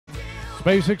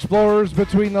Space Explorers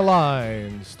between the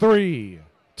lines. 3,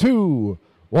 2,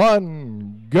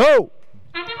 1, go!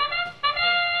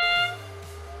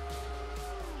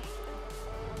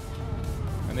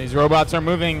 And these robots are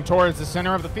moving towards the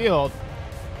center of the field,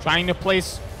 trying to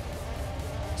place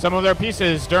some of their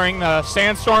pieces during the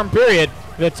sandstorm period.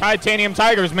 The Titanium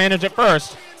Tigers manage it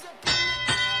first.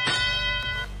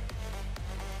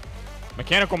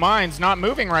 Mechanical Minds not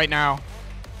moving right now.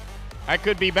 That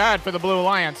could be bad for the Blue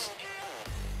Alliance.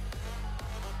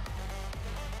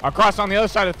 Across on the other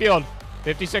side of the field,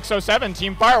 5607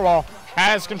 Team Firewall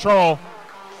has control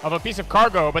of a piece of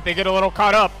cargo, but they get a little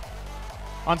caught up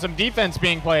on some defense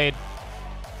being played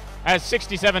as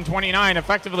 6729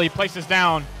 effectively places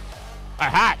down a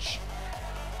hatch.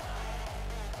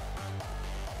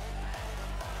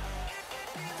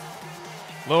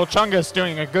 Little Chungus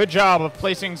doing a good job of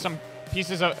placing some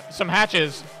pieces of some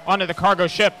hatches onto the cargo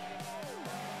ship.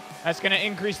 That's going to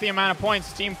increase the amount of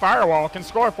points Team Firewall can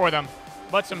score for them.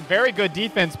 But some very good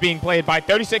defense being played by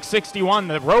 3661,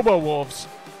 the Robo Wolves.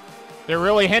 They're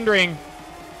really hindering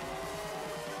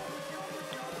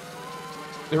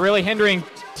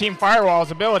Team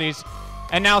Firewall's abilities.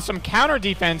 And now some counter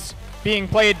defense being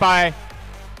played by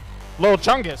Lil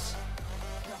Chungus.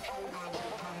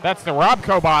 That's the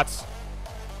Robco bots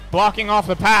blocking off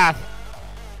the path.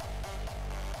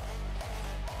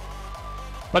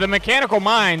 But the Mechanical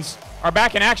Minds are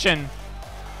back in action,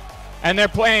 and they're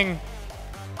playing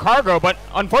cargo, but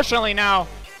unfortunately now,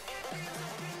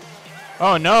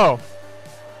 oh no,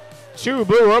 2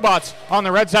 blue robots on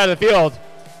the red side of the field.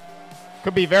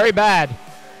 Could be very bad.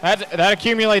 That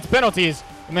accumulates penalties.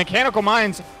 The Mechanical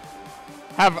Minds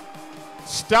have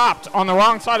stopped on the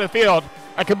wrong side of the field.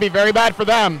 That could be very bad for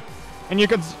them. And you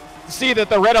can see that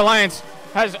the Red Alliance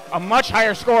has a much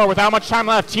higher score with how much time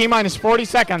left. T-minus 40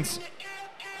 seconds.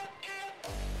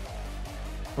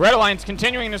 Red Alliance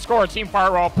continuing to score. Team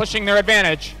Firewall pushing their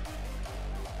advantage,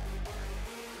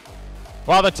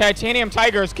 while the Titanium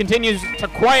Tigers continues to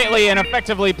quietly and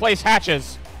effectively place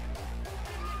hatches.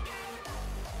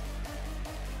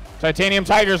 Titanium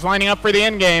Tigers lining up for the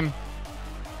end game,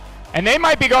 and they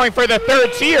might be going for the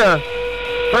 3rd tier.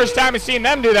 First time I've seen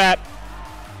them do that,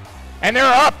 and they're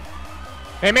up.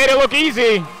 They made it look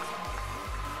easy.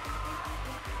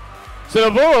 So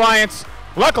the Blue Alliance,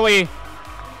 luckily,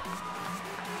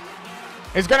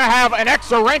 is going to have an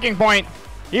extra ranking point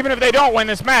even if they don't win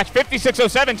this match.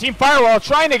 5607 Team Firewall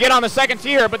trying to get on the 2nd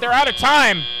tier, but they're out of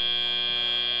time.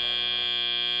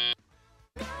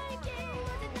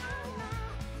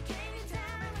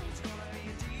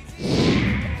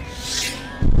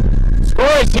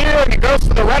 Score is here, and it goes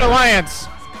to the Red Alliance.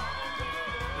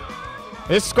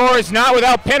 This score is not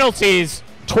without penalties.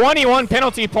 21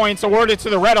 penalty points awarded to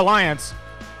the Red Alliance.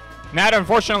 And that,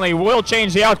 unfortunately, will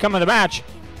change the outcome of the match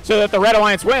so that the Red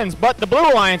Alliance wins. But the Blue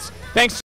Alliance, thanks